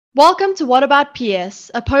Welcome to What About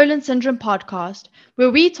PS, a Poland Syndrome podcast,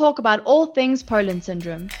 where we talk about all things Poland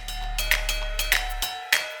Syndrome.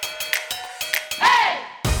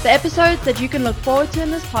 The episodes that you can look forward to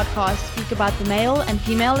in this podcast speak about the male and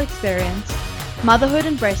female experience, motherhood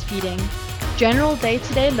and breastfeeding, general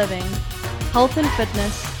day-to-day living, health and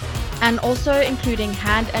fitness, and also including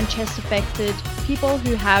hand and chest affected people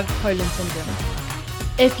who have Poland Syndrome.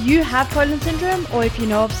 If you have Poland Syndrome, or if you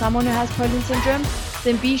know of someone who has Poland Syndrome,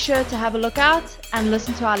 then be sure to have a look out and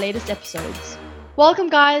listen to our latest episodes. Welcome,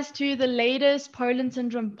 guys, to the latest Poland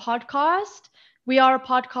Syndrome podcast. We are a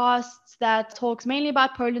podcast that talks mainly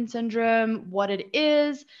about Poland Syndrome, what it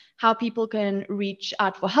is, how people can reach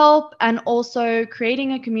out for help, and also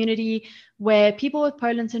creating a community where people with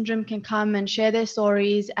Poland Syndrome can come and share their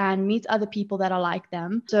stories and meet other people that are like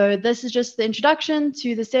them. So this is just the introduction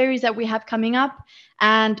to the series that we have coming up.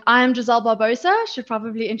 And I am Giselle Barbosa. Should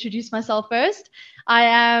probably introduce myself first. I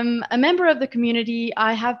am a member of the community.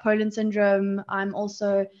 I have Poland Syndrome. I'm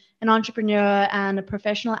also an entrepreneur and a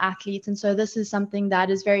professional athlete. And so this is something that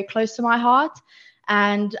is very close to my heart.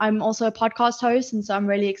 And I'm also a podcast host. And so I'm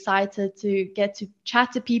really excited to get to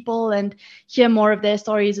chat to people and hear more of their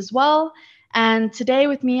stories as well. And today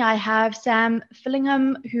with me, I have Sam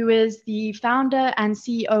Fillingham, who is the founder and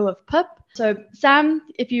CEO of PIP. So Sam,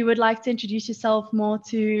 if you would like to introduce yourself more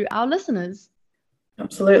to our listeners.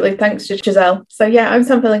 Absolutely. Thanks, Giselle. So I'm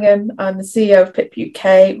Sam Fillingham. I'm the CEO of PIP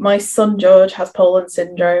UK. My son, George, has Poland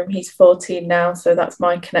Syndrome. He's 14 now, so that's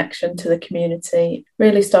my connection to the community.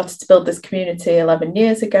 Really started to build this community 11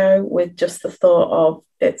 years ago with just the thought of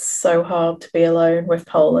it's so hard to be alone with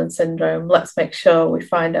Poland Syndrome. Let's make sure we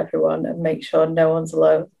find everyone and make sure no one's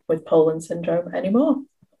alone with Poland Syndrome anymore.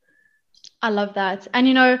 I love that.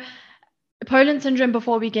 And Poland Syndrome,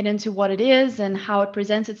 before we get into what it is and how it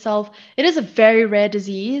presents itself, it is a very rare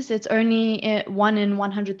disease. It's only 1 in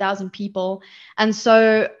 100,000 people. And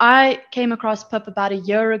so I came across PIP about a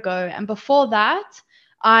year ago. And before that,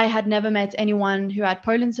 I had never met anyone who had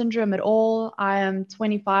Poland Syndrome at all. I am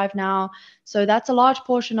 25 now. So that's a large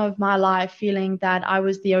portion of my life feeling that I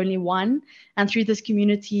was the only one. And through this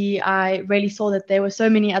community, I really saw that there were so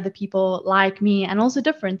many other people like me and also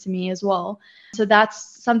different to me as well. So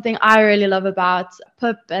that's something I really love about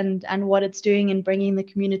PIP and what it's doing in bringing the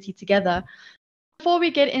community together. Before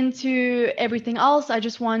we get into everything else, I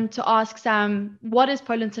just want to ask Sam, what is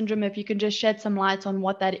Poland Syndrome? If you can just shed some light on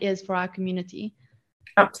what that is for our community.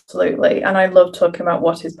 Absolutely. And I love talking about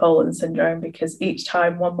what is Poland Syndrome because each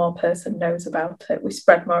time one more person knows about it, we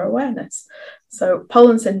spread more awareness. So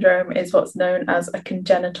Poland Syndrome is what's known as a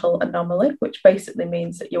congenital anomaly, which basically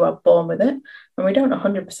means that you are born with it. And we don't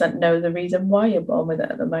 100% know the reason why you're born with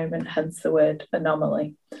it at the moment, hence the word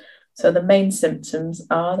anomaly. So the main symptoms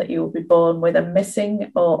are that you will be born with a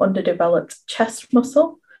missing or underdeveloped chest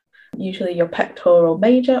muscle. Usually your pectoral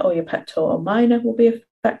major or your pectoral minor will be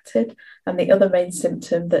affected. And the other main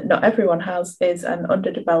symptom that not everyone has is an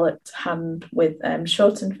underdeveloped hand with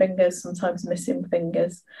shortened fingers, sometimes missing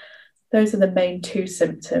fingers. Those are the main two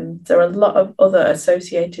symptoms. There are a lot of other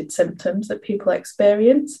associated symptoms that people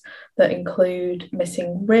experience that include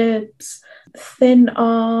missing ribs, thin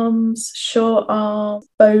arms, short arms,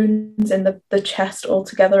 bones in the chest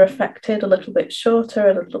altogether affected, a little bit shorter,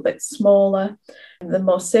 a little bit smaller. The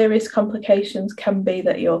more serious complications can be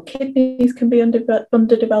that your kidneys can be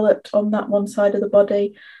underdeveloped on that one side of the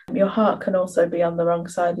body. Your heart can also be on the wrong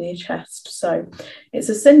side of your chest. So it's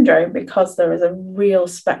a syndrome because there is a real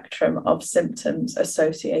spectrum of symptoms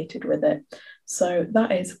associated with it. So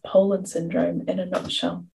that is Poland Syndrome in a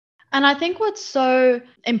nutshell. And I think what's so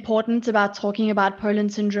important about talking about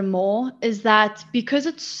Poland Syndrome more is that because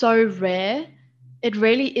it's so rare, it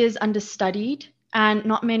really is understudied. And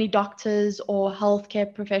not many doctors or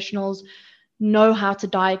healthcare professionals know how to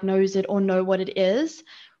diagnose it or know what it is,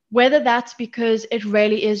 whether that's because it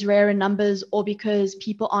really is rare in numbers or because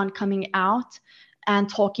people aren't coming out and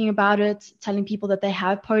talking about it, telling people that they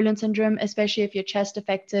have Poland Syndrome, especially if you're chest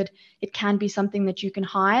affected, it can be something that you can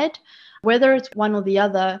hide. Whether it's one or the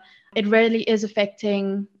other, it really is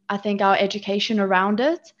affecting, I think, our education around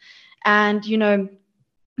it. And,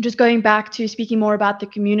 just going back to speaking more about the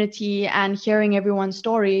community and hearing everyone's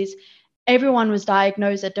stories, everyone was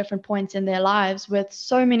diagnosed at different points in their lives, with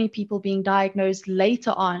so many people being diagnosed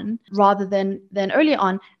later on rather than early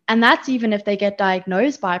on. And that's even if they get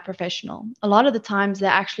diagnosed by a professional. A lot of the times they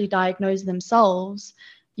actually diagnose themselves,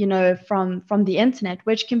 from the internet,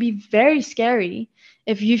 which can be very scary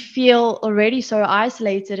if you feel already so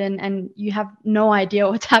isolated and you have no idea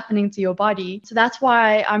what's happening to your body. So that's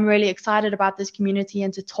why I'm really excited about this community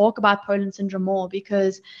and to talk about Poland syndrome more,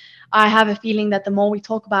 because I have a feeling that the more we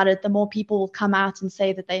talk about it, the more people will come out and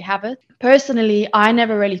say that they have it. Personally, I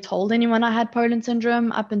never really told anyone I had Poland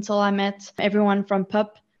syndrome up until I met everyone from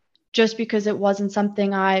PUP, just because it wasn't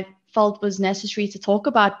something I felt was necessary to talk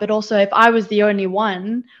about. But also, if I was the only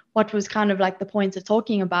one, what was kind of like the point of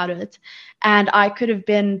talking about it? And I could have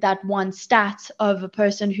been that one stat of a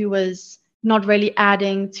person who was not really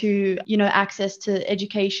adding to, access to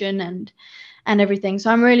education and everything. So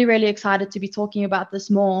I'm really, really excited to be talking about this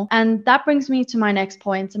more. And that brings me to my next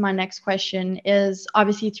point. And my next question is,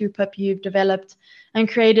 obviously through PUP, you've developed and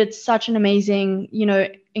created such an amazing,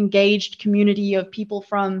 engaged community of people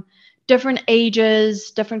from different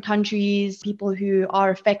ages, different countries, people who are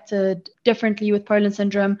affected differently with Poland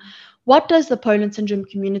syndrome. What does the Poland syndrome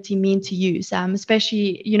community mean to you, Sam,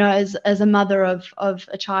 especially, as a mother of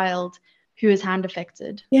a child who is hand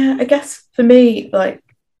affected? Yeah, I guess for me, like,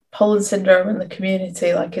 Poland syndrome and the community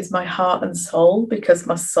is my heart and soul, because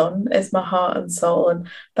my son is my heart and soul, and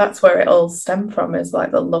that's where it all stemmed from, is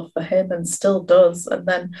like the love for him, and still does. And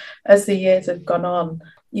then as the years have gone on,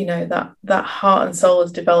 that heart and soul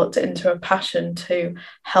has developed into a passion to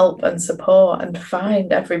help and support and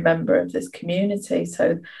find every member of this community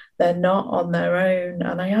so they're not on their own.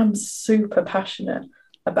 And I am super passionate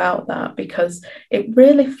about that, because it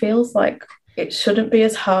really feels like it shouldn't be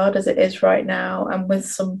as hard as it is right now. And with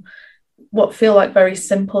some what feel like very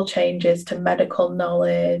simple changes to medical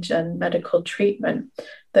knowledge and medical treatment,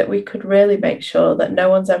 that we could really make sure that no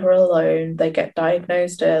one's ever alone, they get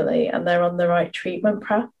diagnosed early, and they're on the right treatment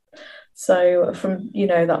path. So from,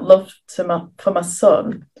 that love for my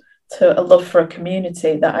son to a love for a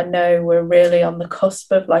community, that I know we're really on the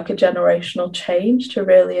cusp of like a generational change to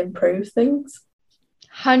really improve things.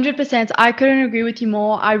 100%. I couldn't agree with you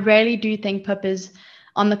more. I really do think PUP is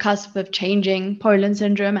on the cusp of changing Poland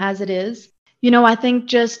syndrome as it is. I think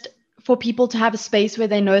just for people to have a space where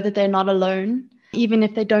they know that they're not alone, even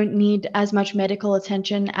if they don't need as much medical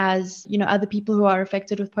attention as, other people who are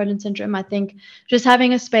affected with Poland syndrome. I think just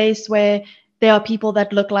having a space where there are people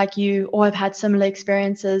that look like you or have had similar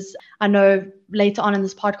experiences. I know later on in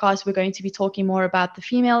this podcast, we're going to be talking more about the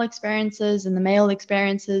female experiences and the male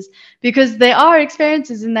experiences, because there are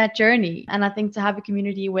experiences in that journey. And I think to have a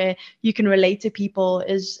community where you can relate to people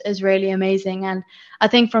is really amazing. And I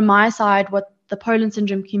think from my side, what the Poland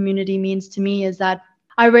syndrome community means to me is that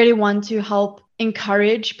I really want to help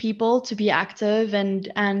encourage people to be active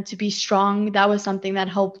and to be strong. That was something that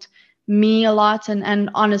helped me a lot, and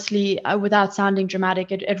honestly, without sounding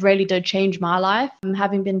dramatic, it really did change my life.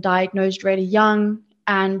 Having been diagnosed really young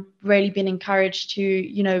and really been encouraged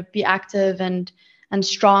to be active and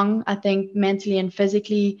strong, I think mentally and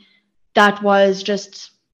physically, that was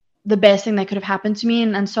just the best thing that could have happened to me.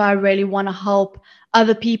 And so I really want to help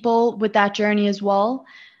other people with that journey as well.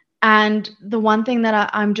 And the one thing that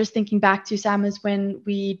I'm just thinking back to, Sam, is when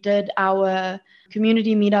we did our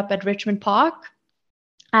community meetup at Richmond Park.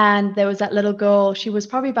 And there was that little girl, she was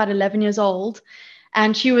probably about 11 years old,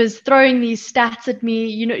 and she was throwing these stats at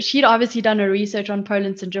me. She'd obviously done her research on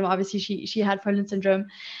Poland syndrome. Obviously, she had Poland syndrome.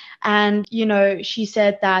 And, she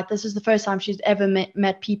said that this was the first time she's ever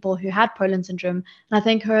met people who had Poland syndrome. And I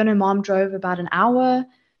think her and her mom drove about an hour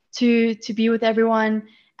to be with everyone.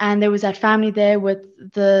 And there was that family there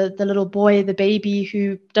with the little boy, the baby,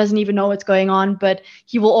 who doesn't even know what's going on, but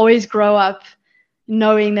he will always grow up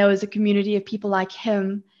knowing there was a community of people like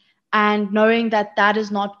him, and knowing that that is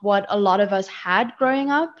not what a lot of us had growing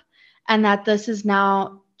up, and that this is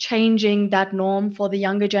now changing that norm for the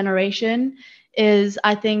younger generation is,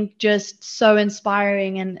 I think, just so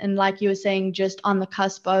inspiring. And like you were saying, just on the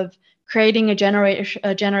cusp of creating a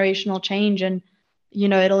generational change, and,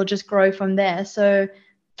 it'll just grow from there. So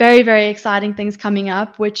very, very exciting things coming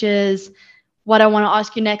up, which is what I want to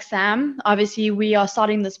ask you next, Sam. Obviously, we are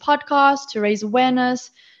starting this podcast to raise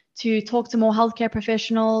awareness, to talk to more healthcare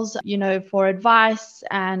professionals, for advice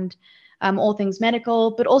and all things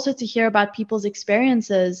medical, but also to hear about people's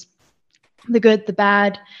experiences, the good, the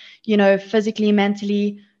bad, physically,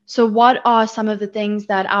 mentally. So what are some of the things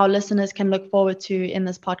that our listeners can look forward to in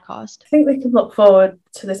this podcast? I think they can look forward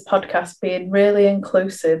to this podcast being really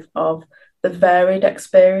inclusive of the varied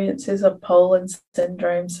experiences of Poland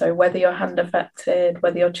syndrome. So whether you're hand affected,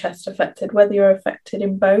 whether you're chest affected, whether you're affected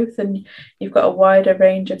in both, and you've got a wider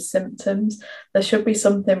range of symptoms, there should be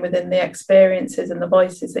something within the experiences and the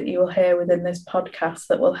voices that you will hear within this podcast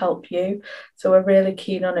that will help you. So we're really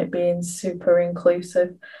keen on it being super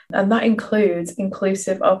inclusive. And that includes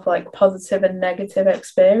inclusive of like positive and negative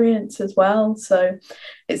experience as well. So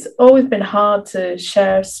it's always been hard to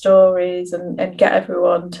share stories and get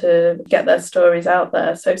everyone to get their stories out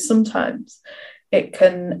there. So sometimes it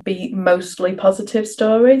can be mostly positive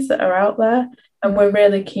stories that are out there. And we're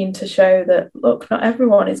really keen to show that, look, not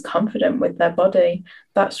everyone is confident with their body.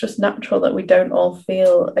 That's just natural, that we don't all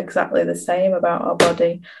feel exactly the same about our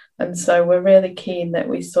body. And so we're really keen that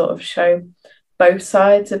we sort of show both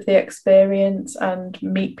sides of the experience and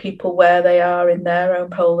meet people where they are in their own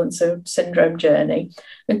Poland syndrome journey,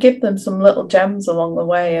 and give them some little gems along the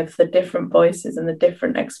way of the different voices and the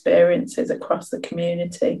different experiences across the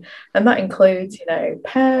community. And that includes, you know,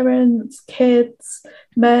 parents, kids,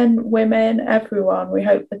 men, women, everyone. We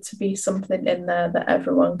hope there to be something in there that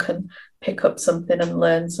everyone can pick up something and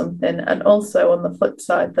learn something. And also on the flip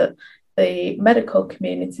side, that the medical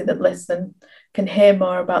community that listen can hear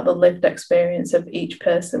more about the lived experience of each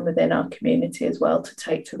person within our community as well, to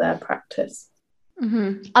take to their practice.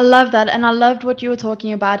 I love that. And I loved what you were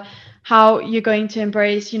talking about, how you're going to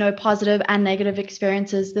embrace, you know, positive and negative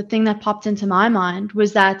experiences. The thing that popped into my mind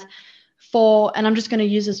was that and I'm just going to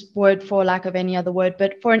use this word for lack of any other word,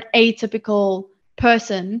 but for an atypical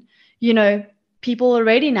person, you know, people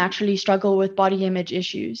already naturally struggle with body image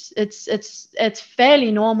issues. It's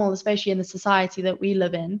fairly normal, especially in the society that we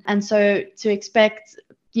live in. And so to expect,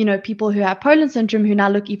 you know, people who have Poland syndrome, who now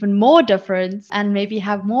look even more different and maybe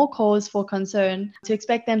have more cause for concern, to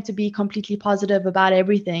expect them to be completely positive about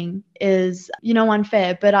everything is, you know,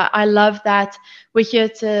 unfair. But I love that we're here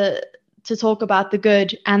to talk about the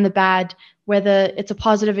good and the bad, whether it's a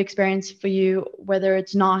positive experience for you, whether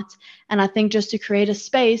it's not. And I think just to create a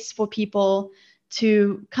space for people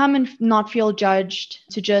to come and not feel judged,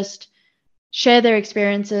 to just share their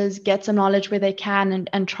experiences, get some knowledge where they can,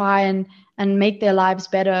 and try and make their lives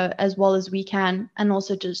better as well as we can, and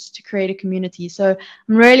also just to create a community. So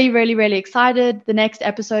I'm really, really, really excited. The next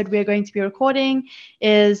episode we're going to be recording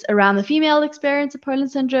is around the female experience of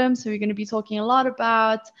Poland syndrome. So we're going to be talking a lot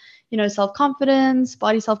about, you know, self-confidence,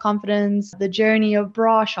 body self-confidence, the journey of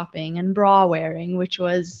bra shopping and bra wearing, which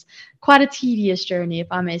was quite a tedious journey, if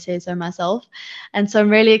I may say so myself. And so I'm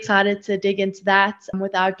really excited to dig into that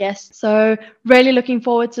with our guests. So really looking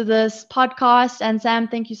forward to this podcast. And Sam,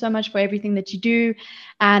 thank you so much for everything that you do.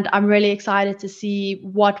 And I'm really excited to see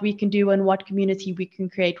what we can do and what community we can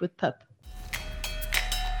create with PIP.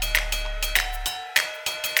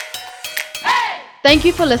 Thank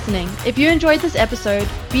you for listening. If you enjoyed this episode,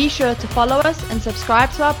 be sure to follow us and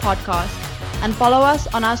subscribe to our podcast, and follow us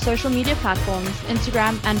on our social media platforms,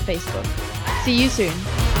 Instagram and Facebook. See you soon.